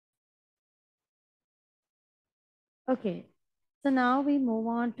Okay, so now we move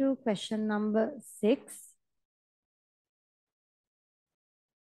on to question number 6.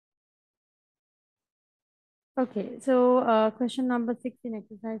 Okay, so question number 6 in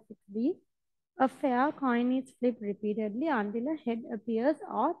exercise 6B. A fair coin is flipped repeatedly until a head appears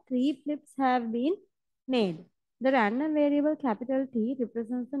or 3 flips have been made. The random variable capital T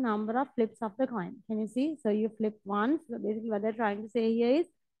represents the number of flips of the coin. Can you see? So you flip once. So basically what they're trying to say here is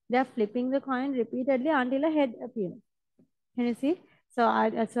they're flipping the coin repeatedly until a head appears. Can you see? So,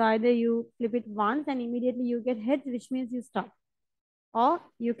 so either you flip it once and immediately you get heads, which means you stop. Or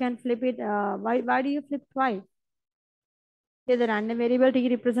you can flip it. Why do you flip twice? Here the random variable T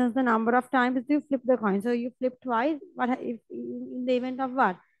represents the number of times you flip the coin. So you flip twice. What if in the event of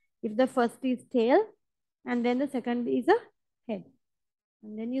what? If the first is tail and then the second is a head,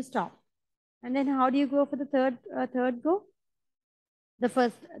 and then you stop. And then how do you go for the third go? The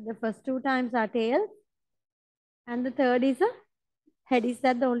first 2 times are tail, and the third is a head. Is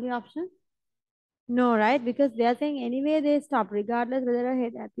that the only option? No, right? Because they are saying anyway they stop, regardless whether a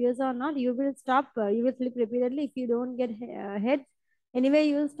head appears or not. You will stop. You will flip repeatedly. If you don't get heads, anyway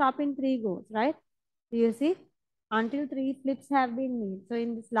you will stop in 3 goes, right? Do you see? Until 3 flips have been made. So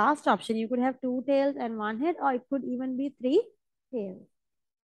in this last option, you could have 2 tails and 1 head, or it could even be 3 tails.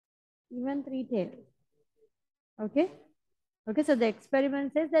 Even 3 tails. Okay. Okay. So the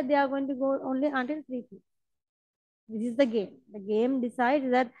experiment says that they are going to go only until 3 flips. This is the game. The game decides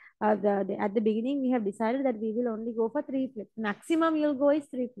that at the beginning we have decided that we will only go for 3 flips. Maximum you'll go is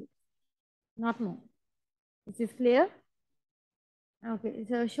 3 flips, not more. This is clear? Okay,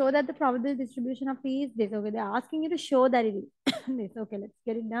 so show that the probability distribution of P is this. Okay, they're asking you to show that it is this. Okay, let's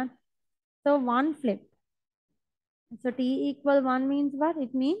get it done. So 1 flip. So T equal 1 means what?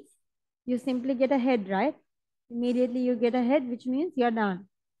 It means you simply get a head, right? Immediately you get a head, which means you're done.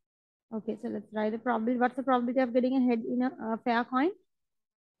 Okay, so let's write the probability. What's the probability of getting a head in a fair coin?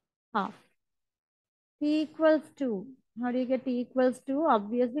 Half. T equals 2. How do you get T equals 2?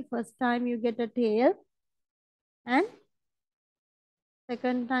 Obviously, first time you get a tail and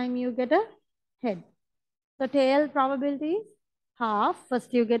second time you get a head. So tail probability is half.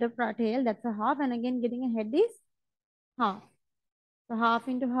 First you get a tail, that's a half, and again getting a head is half. So half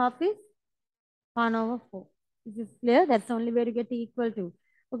into half is 1 over 4. This is clear. That's the only way to get T equal 2.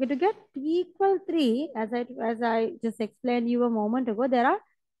 Okay, to get T equal 3, as I just explained you a moment ago, there are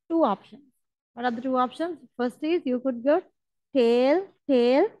 2 options. What are the 2 options? First is you could get tail,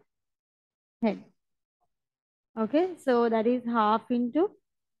 tail, head. Okay, so that is half into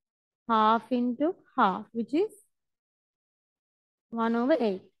half, which is 1 over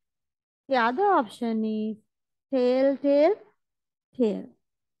 8. The other option is tail, tail, tail.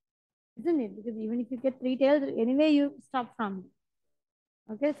 Isn't it? Because even if you get 3 tails, anyway you stop from it.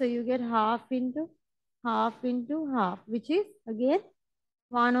 Okay, so you get half into half, which is again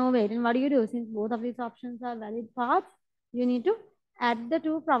 1 over 8. And what do? Since both of these options are valid paths, you need to add the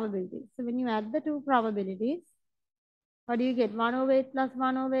 2 probabilities. So when you add the 2 probabilities, what do you get? 1 over 8 plus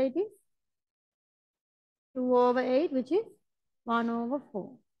 1 over 8 is 2 over 8, which is 1 over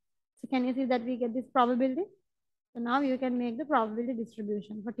 4. So can you see that we get this probability? So now you can make the probability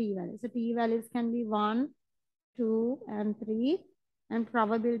distribution for T values. So T values can be 1, 2, and 3. And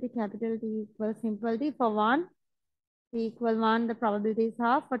probability capital T equals simple T. For 1, T equal 1, the probability is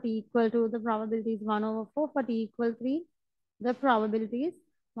half. For T equal 2, the probability is 1 over 4. For T equal 3, the probability is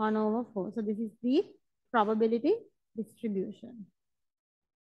 1 over 4. So this is the probability distribution.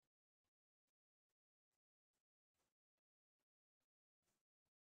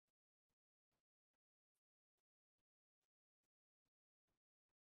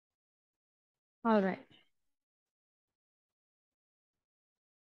 All right.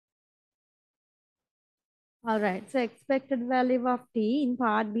 All right. So expected value of T in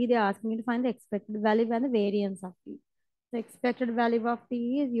part B, they're asking you to find the expected value and the variance of T. So expected value of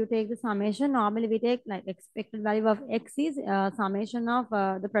T is you take the summation. Normally we take like expected value of X is summation of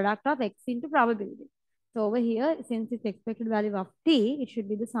the product of X into probability. So over here, since it's expected value of T, it should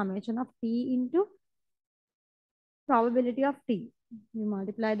be the summation of T into probability of T. You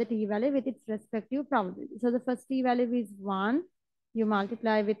multiply the T value with its respective probability. So the first T value is 1. You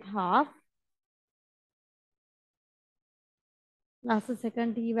multiply with half. Plus the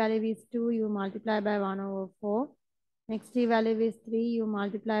second T value is 2. You multiply by 1 over 4. Next T value is 3. You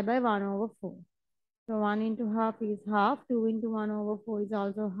multiply by 1 over 4. So 1 into half is half. 2 into 1 over 4 is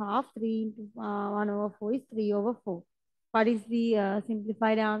also half. 3 into 1 over 4 is 3 over 4. What is the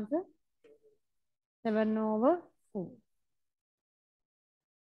simplified answer? 7 over 4.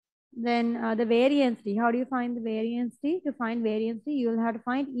 Then the variance T. How do you find the variance T? To find variance T, you will have to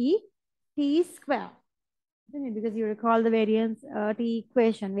find E T square. Because you recall the variance t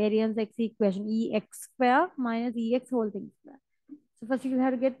equation, variance x equation, ex square minus ex whole thing square. So first you'll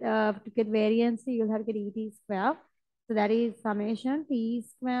have to get variance, you'll have to get et square. So that is summation t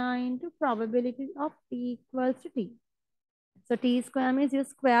square into probability of t equals to t. So t square means you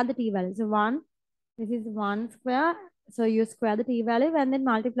square the t value. So 1, this is 1 square. So you square the t value and then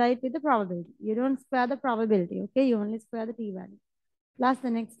multiply it with the probability. You don't square the probability, okay? You only square the t value. Plus the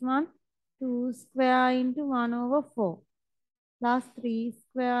next one, 2 square into 1 over 4. Plus 3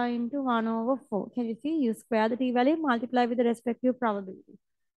 square into 1 over 4. Can you see? You square the t value, multiply with the respective probability.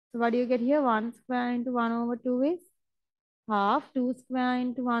 So what do you get here? 1 square into 1 over 2 is half. 2 square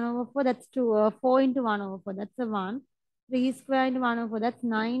into 1 over 4, that's 2. 4 into 1 over 4, that's a 1. 3 square into 1 over 4, that's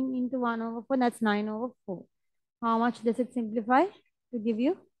 9 into 1 over 4, that's 9 over 4. How much does it simplify to give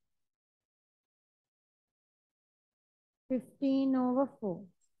you? 15 over 4.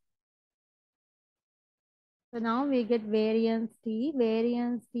 So now we get variance t.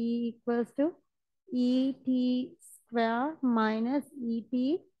 Variance t equals to et square minus et,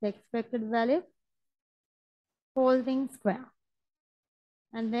 the expected value, whole thing square.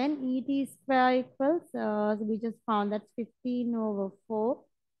 And then et square equals, so we just found that's 15 over 4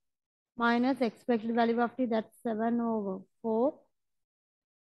 minus expected value of t, that's 7 over 4,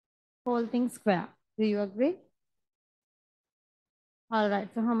 whole thing square. Do you agree? All right,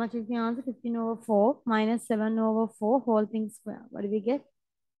 so how much is the answer? 15 over 4 minus 7 over 4, whole thing square. What do we get?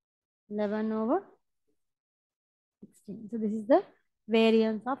 11 over 16. So this is the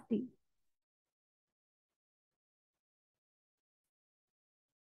variance of t.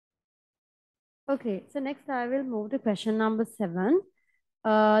 Okay, so next I will move to question number 7.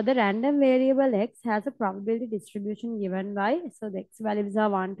 The random variable x has a probability distribution given by, so the x values are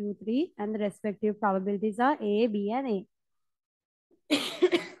 1, 2, 3, and the respective probabilities are a, b, and a.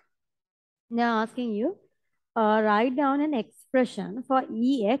 They are asking you, write down an expression for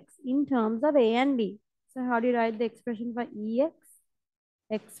ex in terms of a and b. So how do you write the expression for ex?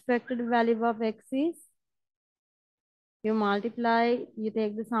 Expected value of x is, you multiply, you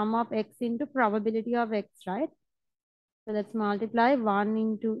take the sum of x into probability of x, right? So let's multiply 1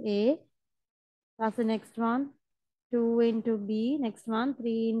 into a, plus the next one, 2 into b, next one,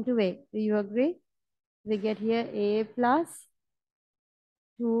 3 into a. Do you agree? We get here a plus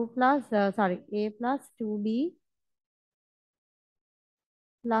 2 plus, a plus 2b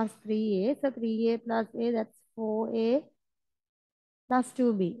plus 3a. So 3a plus a, that's 4a plus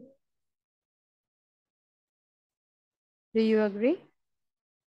 2b. Do you agree?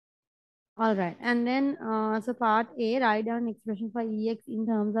 All right. And then, so part A, write down expression for EX in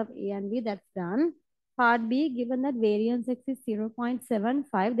terms of A and B. That's done. Part B, given that variance X is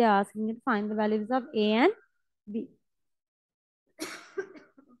 0.75, they are asking you to find the values of A and B.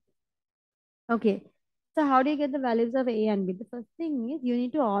 Okay. So how do you get the values of A and B? The first thing is you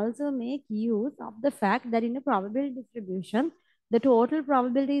need to also make use of the fact that in a probability distribution, the total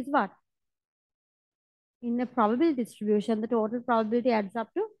probability is what? In a probability distribution, the total probability adds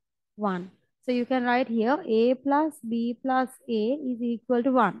up to 1. So you can write here a plus b plus a is equal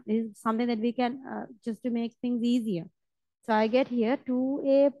to 1. This is something that we can just to make things easier. So I get here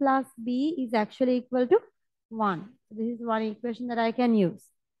 2a plus b is actually equal to 1. So this is one equation that I can use.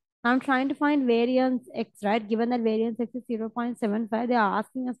 I'm trying to find variance x, right? Given that variance x is 0.75, they are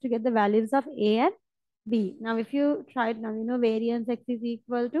asking us to get the values of a and b. Now, if you try it now, you know variance x is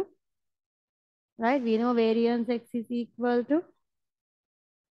equal to, right? We know variance x is equal to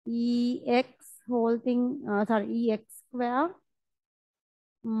ex whole thing, ex square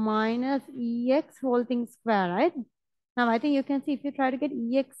minus ex whole thing square, right? Now, I think you can see if you try to get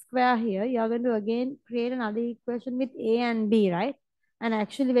ex square here, you're going to again create another equation with a and b, right? And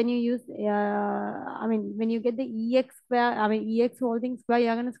actually, when you use, when you get the ex square, ex whole thing square,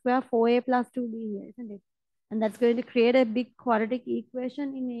 you're going to square 4a plus 2b here, isn't it? And that's going to create a big quadratic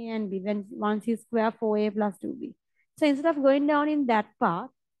equation in a and b when once you square 4a plus 2b. So instead of going down in that path,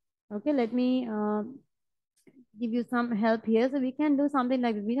 okay, let me give you some help here. So we can do something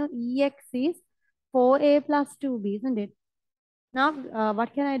like this. We know ex is 4a plus 2b, isn't it? Now,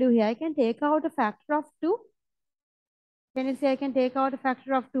 what can I do here? I can take out a factor of 2. Can you say I can take out a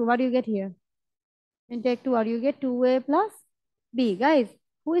factor of 2? What do you get here? And take 2 out. You get 2a plus b. Guys,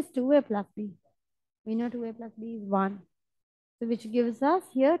 who is 2a plus b? We know 2a plus b is 1. So which gives us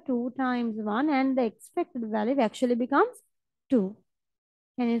here 2 times 1 and the expected value actually becomes 2.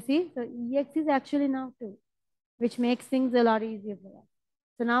 Can you see? So ex is actually now 2, which makes things a lot easier for us.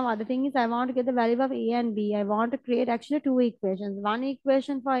 So now other thing is I want to get the value of a and b. I want to create actually 2 equations. One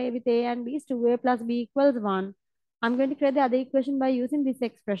equation for a with a and b is 2a plus b equals 1. I'm going to create the other equation by using this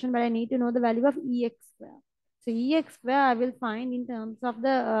expression, but I need to know the value of ex square. So Ex square I will find in terms of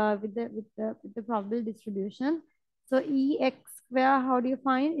the with the probable distribution. So Ex square, how do you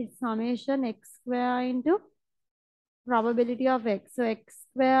find? It's summation x square into probability of x. So x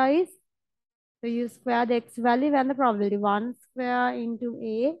square is, so you square the x value and the probability. 1 square into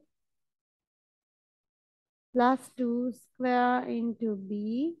a plus 2 square into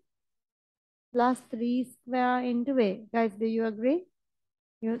b plus 3 square into a. Guys, do you agree?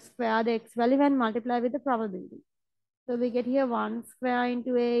 You square the x value and multiply with the probability. So we get here 1 square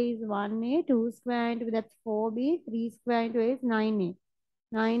into a is 1a, 2 square into b, that's 4b, 3 square into a is 9a.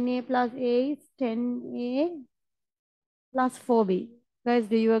 9a plus a is 10a plus 4b. Guys,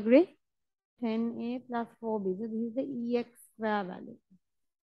 do you agree? 10a plus 4b. So this is the Ex square value.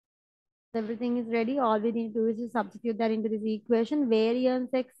 So everything is ready. All we need to do is to substitute that into this equation.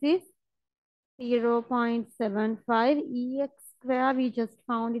 Variance x is 0.75. Ex square, we just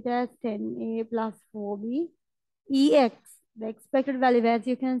found it as 10a plus 4b. Ex, the expected value, as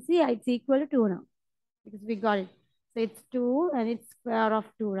you can see, it's equal to 2 now because we got it. So it's 2 and it's square of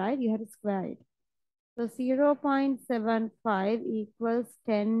 2, right? You have to square it. So 0.75 equals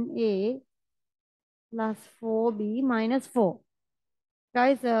 10a plus 4b minus 4.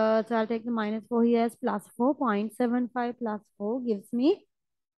 Guys, so I'll take the minus 4 here as plus 4.75 plus 4 gives me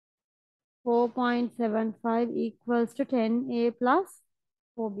 4.75 equals to 10a plus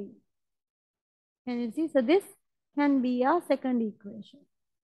 4b. Can you see? So this can be our second equation.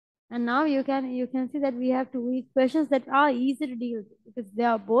 And now you can see that we have two equations that are easy to deal with because they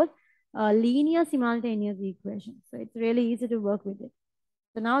are both linear simultaneous equations. So it's really easy to work with it.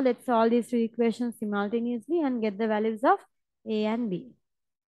 So now let's solve these two equations simultaneously and get the values of a and b.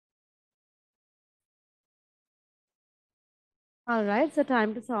 All right, so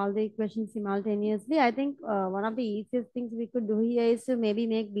time to solve the equation simultaneously. I think one of the easiest things we could do here is to maybe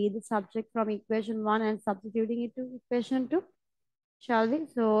make b the subject from equation 1 and substituting it to equation 2. Shall we?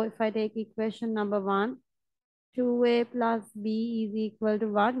 So if I take equation number 1, 2a plus b is equal to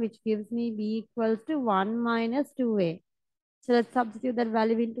 1, which gives me b equals to 1 minus 2a. So let's substitute that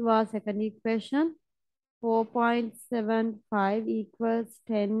value into our second equation. 4.75 equals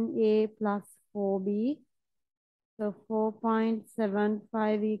 10a plus 4b. So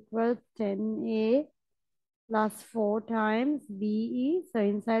 4.75 equals 10a plus 4 times be. So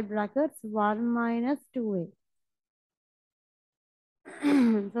inside brackets 1 minus 2a.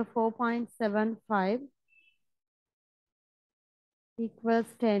 So 4.75 equals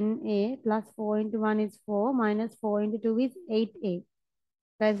 10a plus 4 into 1 is 4 minus 4 into 2 is 8a.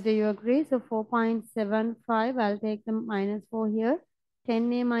 Guys, do you agree? So 4.75, I'll take the minus 4 here.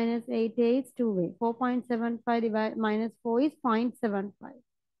 10a minus 8a is 2a. 4.75 divided minus 4 is 0.75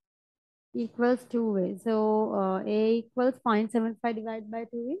 equals 2a. So a equals 0.75 divided by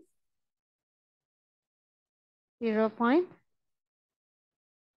 2 is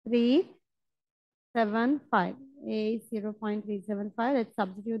 0.375. A is 0.375. Let's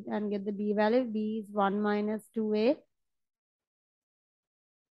substitute and get the b value. B is 1 minus 2a.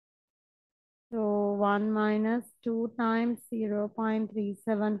 So 1 minus 2 times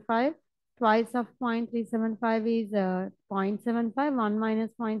 0.375. Twice of 0.375 is 0.75. 1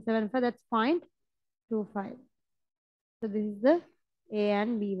 minus 0.75, that's 0.25. So this is the A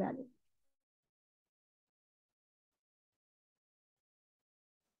and B value.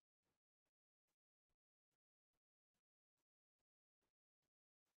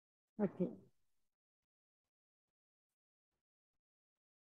 Okay.